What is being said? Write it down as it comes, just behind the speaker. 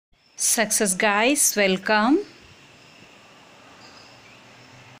Success guys, welcome.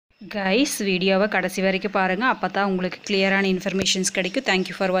 Guys, வீடியோவை கடைசி வரைக்கும் பாருங்க அப்பதான் உங்களுக்கு கிளியரான இன்ஃபர்மேஷன்ஸ் கிடைக்கும். Thank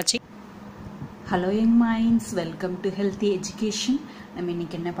you for watching. Hello young minds, welcome to healthy education. நம்ம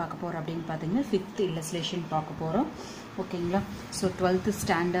இன்னைக்கு என்ன பார்க்க போறோம் அப்படினு பாத்தீங்கன்னா 5th illustration பார்க்க போறோம். ஓகேங்களா? So 12th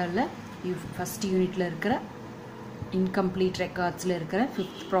standardல first unitல இருக்கிற incomplete recordsல இருக்கிற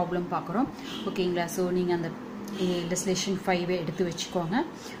 5th problem பார்க்கறோம். ஓகேங்களா? So நீங்க அந்த illustration 5 எடுத்து வெச்சுக்கோங்க.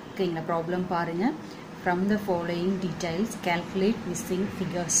 ஓகேங்களா? problem பாருங்க. From the following details, calculate missing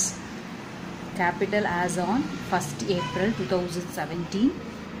figures. Capital as on 1st April 2017,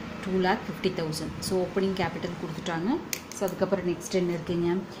 2,50,000. So opening capital கொடுத்துட்டாங்க. So அதுக்கப்புறம் next என்ன இருக்குங்க?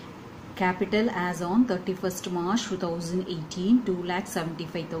 Capital as on 31st March 2018,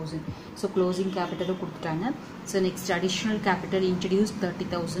 2,75,000. So closing capital கொடுத்துட்டாங்க. So next additional capital introduced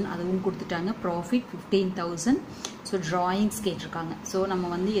 30,000. அதுவும் கொடுத்துட்டாங்க. Profit 15,000. So drawings கேட்டிருக்காங்க. So நம்ம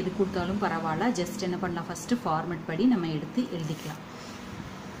வந்து எது கொடுத்தாலும் பரவாயில்ல. ஜஸ்ட் என்ன பண்ணலாம்? ஃபர்ஸ்ட் ஃபார்மேட் படி நம்ம எடுத்து எழுதிக்கலாம்.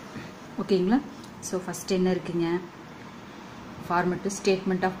 ஓகேங்களா? So ஃபர்ஸ்ட் என்ன இருக்குங்க? Format is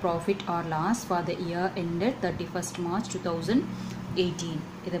statement of profit or loss for the year ended 31st March 2018.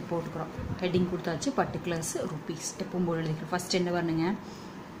 இதை போட்டுக்கிறோம். ஹெட்டிங் கொடுத்தாச்சு. Particulars rupees. எப்பவும் போல எழுதிக்கிறோம். ஃபர்ஸ்ட் என்ன வரணுங்க?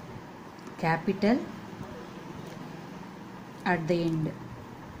 Capital at the end.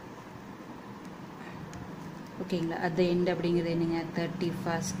 ஓகேங்களா? at the end அப்படிங்கிறது என்னங்க?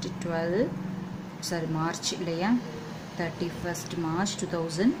 31st March இல்லையா? 31st March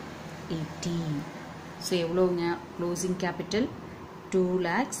 2018. ஸோ எவ்வளோங்க? Closing capital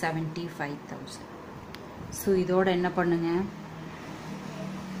 2,75,000. ஸோ இதோட என்ன பண்ணுங்க?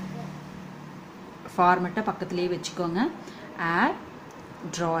 ஃபார்மெட்டை பக்கத்துலேயே வச்சுக்கோங்க. add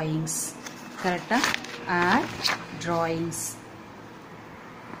drawings. கரெக்டாக add drawings.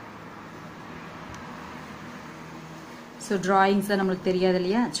 ஸோ drawings தான் நம்மளுக்கு தெரியாது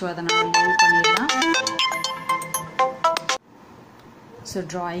இல்லையா? ஸோ அதை நம்ம மூவ் பண்ணிடலாம். ஸோ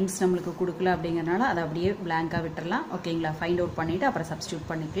drawings நம்மளுக்கு கொடுக்கல அப்படிங்கிறனால அதை அப்படியே பிளாங்காக விட்டுறலாம். ஓகேங்களா? ஃபைண்ட் அவுட் பண்ணிவிட்டு அப்புறம் சப்ஸ்டியூட்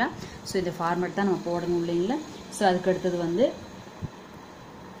பண்ணிக்கலாம். ஸோ இந்த ஃபார்மேட் தான் நம்ம போடணும் இல்லைங்களா? ஸோ அதுக்கு அடுத்தது வந்து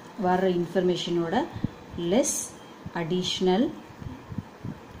வர்ற இன்ஃபர்மேஷனோட less additional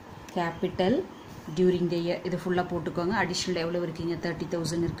capital during the year இது ஃபுல்லாக போட்டுக்கோங்க. அடிஷ்னல் எவ்வளோ இருக்கீங்க?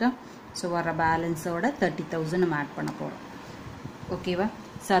 30,000 இருக்கா? ஸோ வர பேலன்ஸோட 30,000 நம்ம ஆட் பண்ண போகிறோம். ஓகேவா?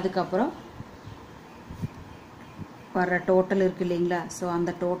 ஸோ அதுக்கப்புறம் வர டோட்டல் இருக்குது இல்லைங்களா? ஸோ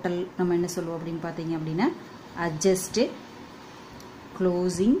அந்த டோட்டல் நம்ம என்ன சொல்லுவோம் அப்படின்னு பார்த்தீங்க அப்படின்னா அட்ஜஸ்டட்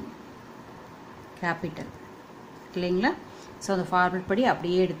க்ளோசிங் கேபிட்டல் இல்லைங்களா? ஸோ அந்த ஃபார்மேட் படி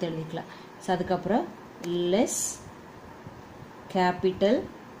அப்படியே எடுத்து எழுதிக்கலாம். ஸோ அதுக்கப்புறம் less capital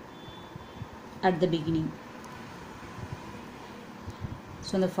at the beginning.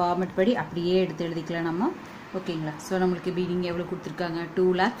 So அந்த ஃபார்மேட் படி அப்படியே எடுத்து எழுதிக்கலாம் நம்ம. ஓகேங்களா? ஸோ நம்மளுக்கு பிகினிங் எவ்வளோ கொடுத்துருக்காங்க?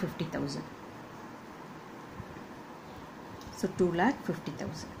 2,50,000. ஸோ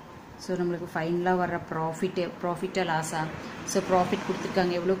 2,50,000. ஸோ நம்மளுக்கு ஃபைனலாக வர்ற ப்ராஃபிட்டை லாஸா? ஸோ ப்ராஃபிட்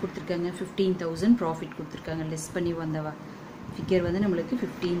கொடுத்துருக்காங்க. எவ்வளோ கொடுத்துருக்காங்க? 15,000 ப்ராஃபிட் கொடுத்துருக்காங்க. லெஸ் பண்ணி வந்தவா ஃபிகர் வந்து நம்மளுக்கு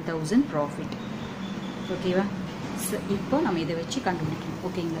 15,000 ப்ராஃபிட். ஓகேவா? ஸோ இப்போ நம்ம இதை வச்சு கண்டுபிடிக்கணும்.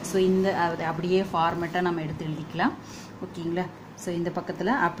 ஓகேங்களா? ஸோ இந்த அப்படியே ஃபார்மேட்டாக நம்ம எடுத்து எழுதிக்கலாம். ஓகேங்களா? ஸோ இந்த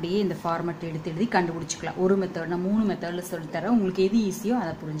பக்கத்தில் அப்படியே இந்த ஃபார்மேட் எடுத்து எழுதி கண்டுபிடிச்சிக்கலாம். ஒரு மெத்தட் நான் 3 மெத்தடில் சொல்லித்தரேன். உங்களுக்கு எது ஈஸியோ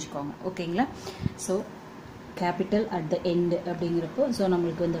அதை புரிஞ்சுக்கோங்க. ஓகேங்களா? So capital at the end அப்படிங்கிறப்போ ஸோ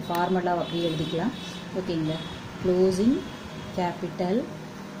நம்மளுக்கு இந்த ஃபார்முலா அப்படியே எழுதிக்கலாம். ஓகேங்களா? Closing capital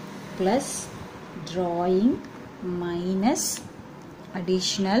plus drawing minus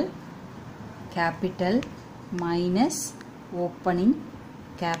additional capital minus opening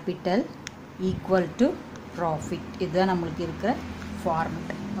capital equal to profit. இதுதான் நம்மளுக்கு இருக்கிற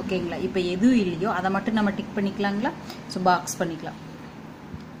ஃபார்மெட். ஓகேங்களா? இப்போ எதுவும் இல்லையோ அதை மட்டும் நம்ம டிக் பண்ணிக்கலாங்களா? ஸோ பாக்ஸ் பண்ணிக்கலாம்.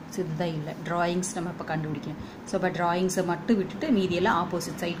 ஸோ இதுதான் இல்லை. ட்ராயிங்ஸ் நம்ம இப்போ கண்டுபிடிக்கலாம். ஸோ இப்போ ட்ராயிங்ஸை மட்டும் விட்டுட்டு மீதியெல்லாம்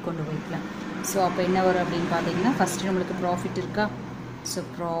ஆப்போசிட் சைட் கொண்டு போய்க்கலாம். ஸோ அப்போ என்ன வரும் அப்படின்னு பார்த்தீங்கன்னா ஃபஸ்ட்டு நம்மளுக்கு ப்ராஃபிட் இருக்கா? ஸோ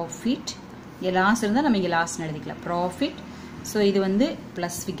ப்ராஃபிட் இங்கே லாஸ் இருந்தால் நம்ம இங்கே லாஸ்ன்னு எழுதிக்கலாம். ப்ராஃபிட். ஸோ இது வந்து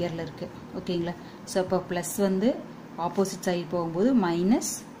ப்ளஸ் ஃபிகரில் இருக்குது. ஓகேங்களா? ஸோ இப்போ ப்ளஸ் வந்து ஆப்போசிட் சைடு போகும்போது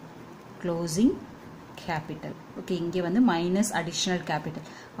மைனஸ் க்ளோசிங் கேபிட்டல். ஓகே, இங்கே வந்து மைனஸ் அடிஷ்னல் கேபிட்டல்.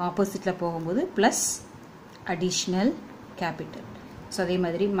 ஆப்போசிட்டில் போகும்போது ப்ளஸ் அடிஷ்னல் கேபிட்டல். ஸோ அதே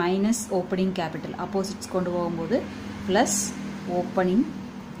மாதிரி மைனஸ் ஓப்பனிங் கேபிட்டல். ஆப்போசிட்ஸ் கொண்டு போகும்போது ப்ளஸ் ஓப்பனிங்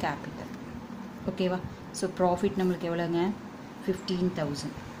கேபிட்டல். ஓகேவா? ஸோ ப்ராஃபிட் நம்மளுக்கு எவ்வளோங்க?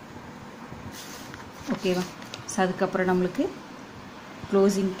 15,000. ஓகேவா? ஸோ அதுக்கப்புறம் நம்மளுக்கு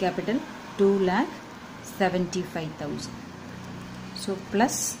closing capital 2,75,000. So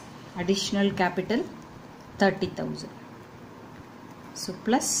plus additional capital 30,000. So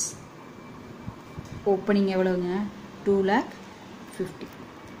plus opening எவ்வளோங்க? 2,50,000.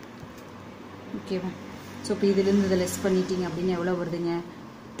 ஓகேவா? ஸோ இப்போ இதுலேருந்து இதை லெஸ் பண்ணிட்டீங்க அப்படின்னு எவ்வளோ வருதுங்க?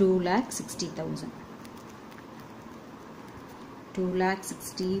 2,60,000.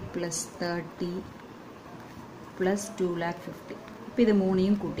 2,60,000 + 30 + 2,50,000. இப்போ இது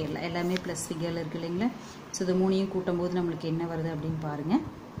மூணையும் கூட்டிடலாம். எல்லாமே ப்ளஸ் ஃபிகரில் இருக்குது இல்லைங்களா? ஸோ இது மூணையும் கூட்டும் போது நம்மளுக்கு என்ன வருது அப்படின்னு பாருங்கள்.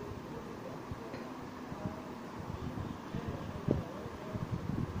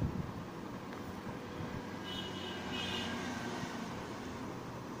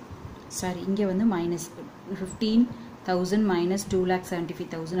 சாரி, இங்கே வந்து -15,000 -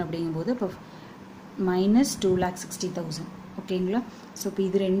 2,75,000 அப்படிங்கும்போது இப்போ -2,60,000. ஓகேங்களா? ஸோ இப்போ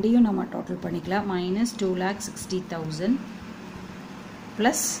இது ரெண்டையும் நம்ம டோட்டல் பண்ணிக்கலாம். -2,60,000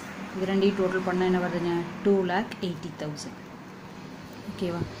 ப்ளஸ் இது ரெண்டையும் டோட்டல் பண்ணால் என்ன வருதுங்க? 2,80,000.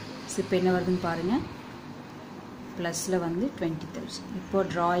 ஓகேவா? ஸோ இப்போ என்ன வருதுன்னு பாருங்கள். ப்ளஸில் வந்து 20,000. இப்போ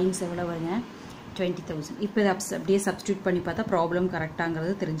ட்ராயிங்ஸ் எவ்வளோ வருங்க? 20,000. இப்போ இதை அப்படியே சப்ஸ்டியூட் பண்ணி பார்த்தா ப்ராப்ளம்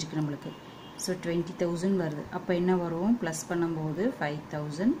கரெக்டாங்கிறது தெரிஞ்சுக்கு நம்மளுக்கு. ஸோ 20,000 வருது. அப்போ என்ன வரும்? ப்ளஸ் பண்ணும்போது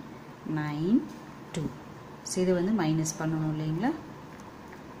 5,092. ஸோ இது வந்து மைனஸ் பண்ணணும் இல்லைங்களா?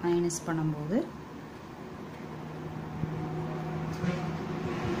 மைனஸ் பண்ணும்போது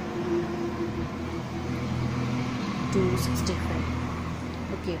 $265.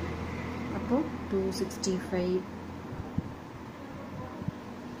 ஓகே, அப்போது 265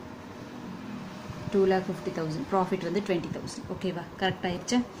 2,50,000. ப்ராஃபிட் வந்து 20,000. ஓகேவா? கரெக்ட்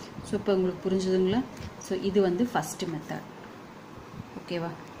ஆயிடுச்சா? ஸோ இப்போ உங்களுக்கு புரிஞ்சுதுங்களா? ஸோ இது வந்து ஃபஸ்ட்டு மெத்தட்.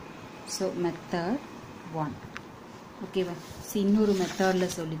 ஓகேவா? So method 1. ஓகேவா? ஸோ இன்னொரு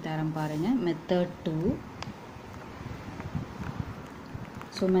மெத்தடில் சொல்லித்தரேன் பாருங்கள். மெத்தட் 2.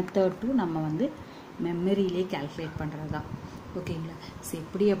 ஸோ மெத்தட் 2 நம்ம வந்து மெமரியிலே கால்குலேட் பண்ணுறது தான். ஓகேங்களா? ஸோ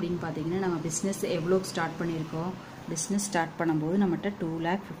எப்படி அப்படின்னு பார்த்தீங்கன்னா, நம்ம பிஸ்னஸ் எவ்வளோ ஸ்டார்ட் பண்ணியிருக்கோம்? பிஸ்னஸ் ஸ்டார்ட் பண்ணும்போது நம்மகிட்ட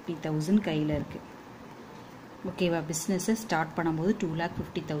 2,50,000 கையில் இருக்குது. ஓகேவா? பிஸ்னஸை ஸ்டார்ட் பண்ணும்போது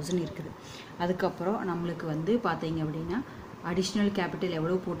 2,50,000 இருக்குது. அதுக்கப்புறம் நம்மளுக்கு வந்து பார்த்தீங்க அப்படின்னா அடிஷ்னல் கேபிட்டல்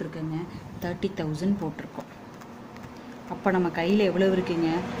எவ்வளோ போட்டிருக்கோங்க? 30,000 போட்டிருக்கோம். அப்போ நம்ம கையில் எவ்வளோ இருக்குங்க?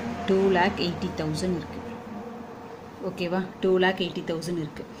 2,80,000 இருக்குது. ஓகேவா? 2,80,000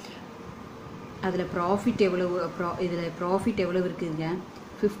 இருக்குது. அதில் ப்ராஃபிட் எவ்வளோ? இதில் ப்ராஃபிட் எவ்வளோ இருக்குதுங்க?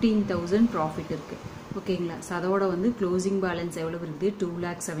 15,000 ப்ராஃபிட் இருக்குது. ஓகேங்களா? ஸோ அதோட வந்து க்ளோசிங் பேலன்ஸ் எவ்வளோ இருக்குது?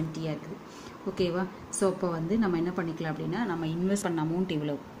 2,70,000 இருக்குது. ஓகேவா? ஸோ அப்போ வந்து நம்ம என்ன பண்ணிக்கலாம் அப்படின்னா, நம்ம இன்வெஸ்ட் பண்ண அமௌண்ட்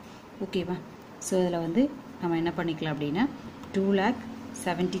இவ்வளோ. ஓகேவா? ஸோ அதில் வந்து நம்ம என்ன பண்ணிக்கலாம் அப்படின்னா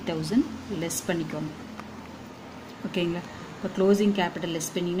 2,70,000 லெஸ் பண்ணிக்கோங்க. ஓகேங்களா? இப்போ க்ளோசிங் கேபிட்டல்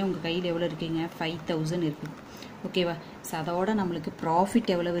லெஸ் பண்ணிங்கன்னா உங்கள் கையில் எவ்வளோ இருக்குங்க? 5,000 இருக்குது. ஓகேவா? ஸோ அதோட நம்மளுக்கு ப்ராஃபிட்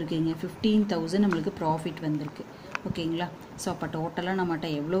எவ்வளோ இருக்குங்க? 15,000 நம்மளுக்கு ப்ராஃபிட் வந்திருக்கு. ஓகேங்களா? ஸோ அப்போ டோட்டலாக நம்மகிட்ட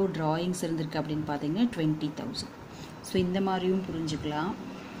எவ்வளோ ட்ராயிங்ஸ் இருந்திருக்கு அப்படின்னு பார்த்தீங்கன்னா 20,000. ஸோ இந்த மாதிரியும் புரிஞ்சுக்கலாம்.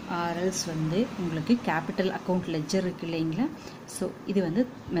 ஆர்எல்ஸ் வந்து உங்களுக்கு கேபிட்டல் அக்கௌண்ட் லெட்ஜர் இருக்குது இல்லைங்களா? ஸோ இது வந்து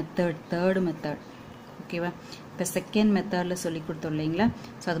தேர்டு மெத்தட். ஓகேவா? இப்போ செகண்ட் மெத்தடில் சொல்லி கொடுத்தோம் இல்லைங்களா?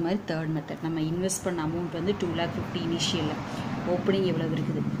 ஸோ அது மாதிரி தேர்ட் மெத்தட். நம்ம இன்வெஸ்ட் பண்ண அமௌண்ட் வந்து 2,50,000 இனிஷியலில். ஓப்பனிங் எவ்வளோ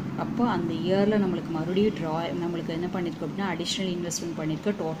இருக்குது? அப்போ அந்த இயரில் நம்மளுக்கு மறுபடியும் நம்மளுக்கு என்ன பண்ணியிருக்கோம் அப்படின்னா அடிஷ்னல் இன்வெஸ்ட்மெண்ட்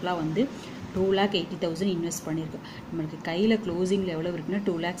பண்ணியிருக்கோம். டோட்டலாக வந்து 2,80,000 இன்வெஸ்ட் பண்ணியிருக்கோம். நம்மளுக்கு கையில் க்ளோசிங்கில் எவ்வளோ இருக்குன்னா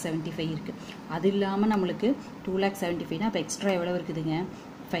 2,75,000 இருக்குது. அது இல்லாமல் நம்மளுக்கு 2,75,000 அப்போ எக்ஸ்ட்ரா எவ்வளோ இருக்குதுங்க?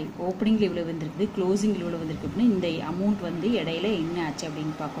 5. ஓப்பனிங்கில் இவ்வளோ வந்திருக்குது, க்ளோசிங்கில் இவ்வளோ வந்திருக்கு அப்படின்னா இந்த அமௌண்ட் வந்து இடையில என்ன ஆச்சு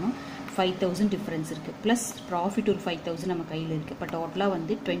அப்படின்னு பார்க்கணும். 5,000 டிஃப்ரென்ஸ் இருக்குது. ப்ளஸ் ப்ராஃபிட் ஒரு 5,000 நம்ம கையில் இருக்குது. இப்போ டோட்டலாக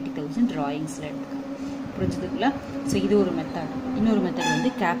வந்து 20,000 ட்ராயிங்ஸில் எடுத்துக்கலாம். புரிஞ்சுதுங்களா? ஸோ இது ஒரு மெத்தட். இன்னொரு மெத்தட்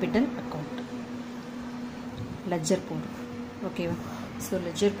வந்து கேபிட்டல் அக்கௌண்ட் லெட்ஜர் போடும். ஓகேவா? ஸோ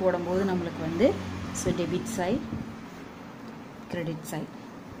லெட்ஜர் போடும்போது நம்மளுக்கு வந்து so debit side, credit side.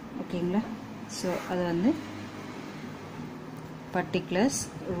 ஓகேங்களா? ஸோ அது வந்து particulars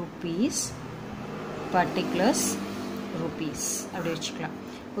rupees அப்படி வச்சுக்கலாம்.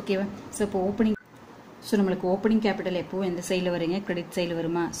 ஓகேவா? ஸோ இப்போ ஓப்பனிங் ஸோ நம்மளுக்கு ஓப்பனிங் கேபிட்டல் எப்போவும் எந்த சைடில் வருங்க? கிரெடிட் சைடில்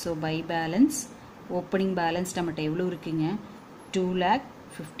வருமா? So by balance opening balance நம்மகிட்ட எவ்வளோ இருக்குங்க?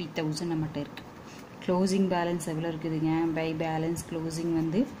 2,50,000 நம்மகிட்ட இருக்குது. க்ளோசிங் பேலன்ஸ் எவ்வளோ இருக்குதுங்க? பை பேலன்ஸ் க்ளோசிங்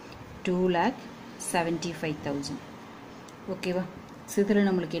வந்து 2,75,000. ஓகேவா? ஸோ இதில்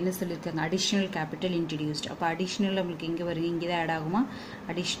நம்மளுக்கு என்ன சொல்லியிருக்காங்க? Additional capital introduced. அப்போ அடிஷ்னல் நம்மளுக்கு எங்கே வருங்க? இங்கே தான் ஆட் ஆகுமா?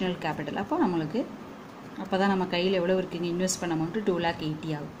 Additional capital. அப்போ நம்மளுக்கு அப்போ தான் நம்ம கையில் எவ்வளோ இருக்குங்க? இன்வெஸ்ட் பண்ண அமௌண்ட்டு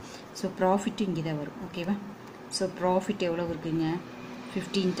 2,80,000 ஆகும். ஸோ ப்ராஃபிட்டு இங்கே தான் வரும். ஓகேவா? ஸோ ப்ராஃபிட் எவ்வளோ இருக்குங்க?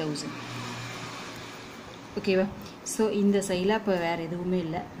 15,000. ஓகேவா? ஸோ இந்த சைடில் இப்போ வேறு எதுவுமே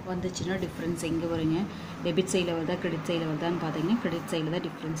இல்லை. வந்துச்சுன்னா டிஃப்ரென்ஸ் எங்கே வருங்க? டெபிட் சைடில் வருதா கிரெடிட் சைடில் வருதான்னு பார்த்தீங்கன்னா கிரெடிட் சைடில் தான்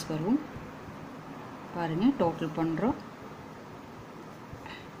டிஃப்ரென்ஸ் வரும். பாருங்கள், டோட்டல் பண்ணுறோம்.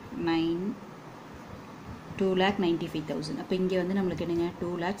 2,95,000. அப்போ இங்கே வந்து நம்மளுக்கு என்னங்க?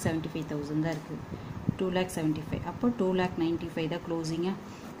 2,75,000 தான் இருக்குது. 2,75,000. அப்போ 2,95,000 தான் க்ளோசிங்க.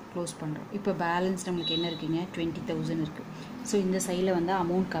 க்ளோஸ் பண்ணுறோம். இப்போ பேலன்ஸ் நம்மளுக்கு என்ன இருக்குங்க 20,000 இருக்குது. ஸோ இந்த சைடில் வந்து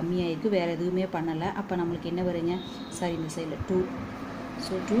அமௌண்ட் கம்மியாக இருக்குது, வேறு எதுவுமே பண்ணலை. அப்போ நம்மளுக்கு என்ன வருங்க, சாரி இந்த சைடில் 2.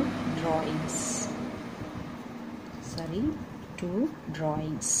 So 2 drawings, sorry 2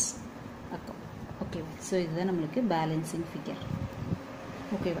 drawings account. ஓகேவா? ஸோ இதுதான் நம்மளுக்கு பேலன்சிங் ஃபிகர்.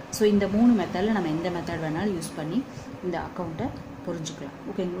 ஓகேவா? ஸோ இந்த 3 மெத்தடில் நம்ம எந்த மெத்தட் வேணாலும் யூஸ் பண்ணி இந்த அக்கௌண்ட்டை புரிஞ்சுக்கலாம்.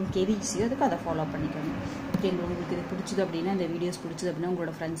 ஓகே, உங்களுக்கு எது ஈஸியோ அதுக்கு அதை ஃபாலோ பண்ணிக்கோங்க. ஓகே, உங்களுக்கு இது பிடிச்சது அப்படின்னா, இந்த வீடியோஸ் பிடிச்சது அப்படின்னா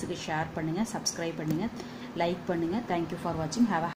உங்களோட ஃப்ரெண்ட்ஸுக்கு ஷேர் பண்ணுங்கள், சப்ஸ்கிரைப் பண்ணுங்கள், லைக் பண்ணுங்கள். தேங்க்யூ ஃபார் வாட்சிங். Have a